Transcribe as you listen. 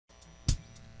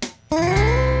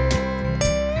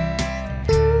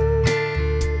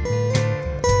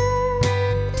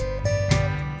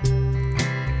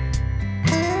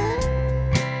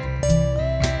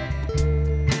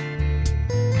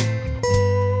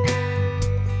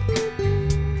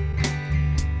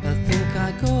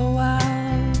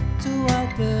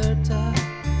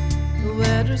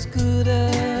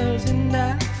scooters in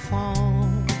that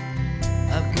phone.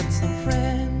 I've got some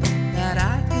friends that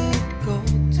I could go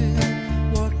to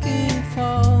working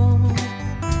for.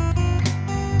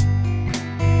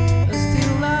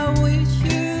 Still I wish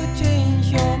you'd change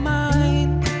your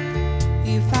mind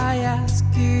if I ask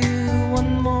you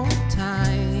one more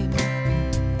time.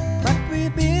 But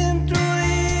we've been through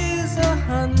this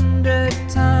 100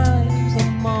 times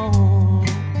or more.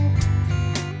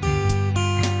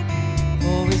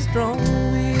 Strong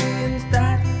winds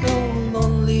that blow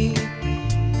lonely,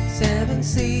 7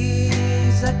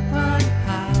 seas that run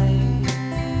high.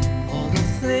 All the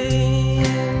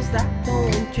things that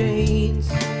don't change,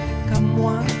 come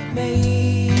what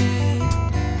may.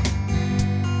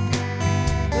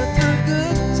 But the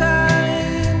good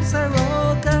times are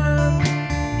all gone,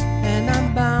 and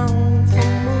I'm bound for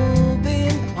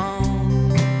moving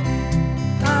on.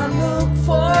 I look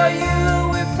for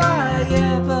you if I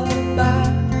ever buy.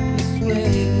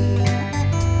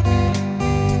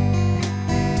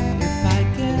 If I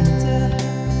get there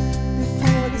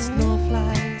before the snow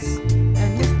flies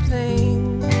and the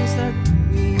things are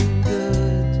doing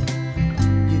good,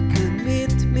 you could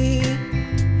meet me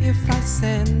if I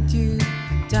send you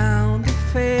down the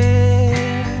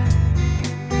fair.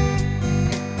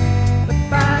 But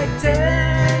by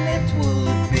then it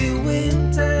would be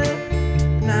winter,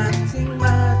 nothing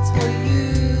much for you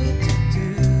to do.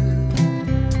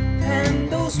 And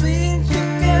those winds you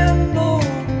can blow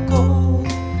go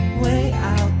way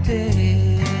out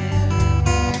there.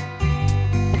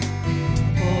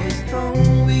 For the strong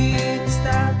winds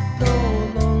that blow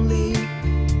lonely,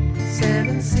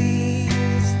 7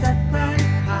 seas that run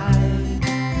high.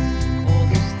 All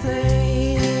those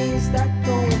things that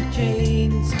don't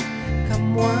change,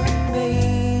 come what may.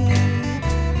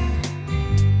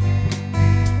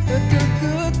 But the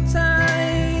good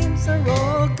times are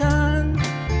all gone,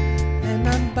 and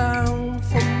I'm bound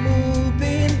for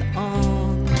moving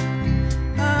on.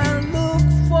 I look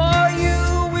for you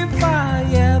if I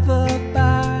ever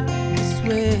buy this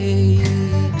way.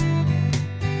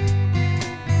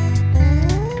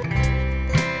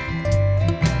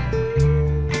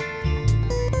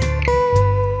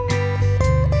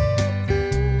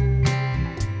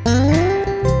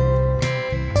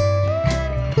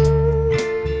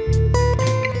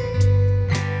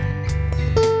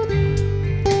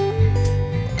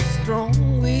 Strong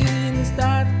winds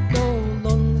that blow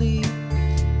lonely,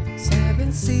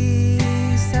 7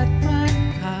 seas that run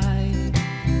high.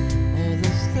 All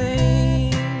those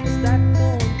things that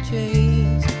don't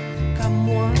change, come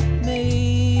what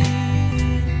may.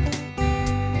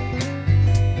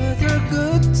 But the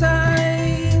good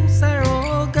times are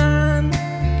all gone,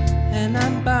 and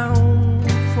I'm bound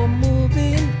for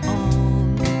moving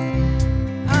on.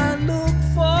 I look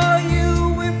for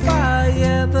you if I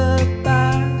ever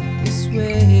buy this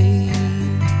way.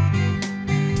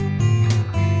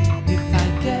 If I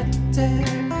get there,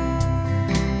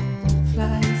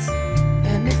 flies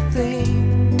and the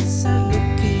things are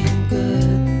looking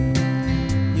good,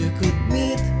 you could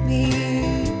meet me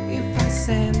if I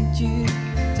send you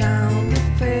down the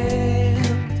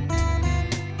field.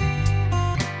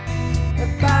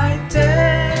 But by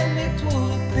then it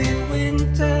would be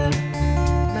winter,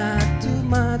 not too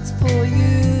much for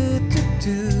you to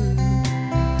do.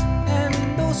 And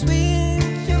those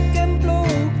winds you can blow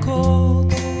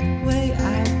cold way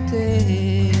out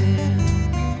there.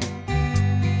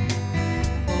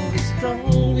 For the strong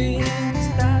winds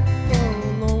that blow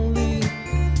lonely,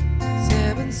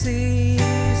 7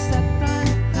 seas that run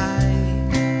high.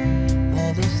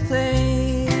 All those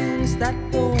things that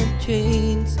don't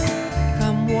change,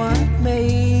 come what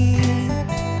may.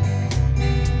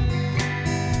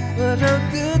 But the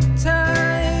good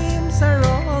times are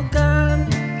all gone,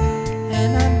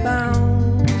 and I'm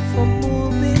bound for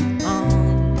moving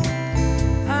on.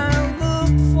 I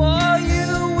look for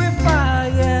you if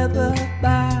I ever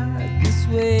buy this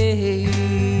way.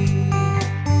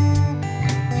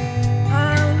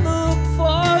 I look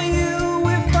for you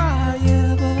if I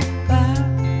ever buy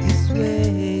this way.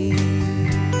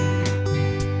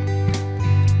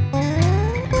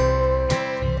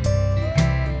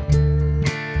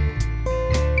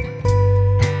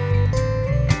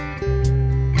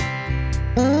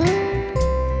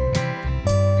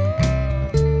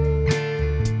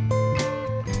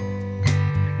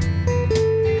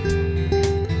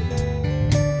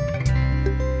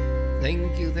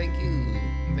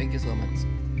 Thank you so much.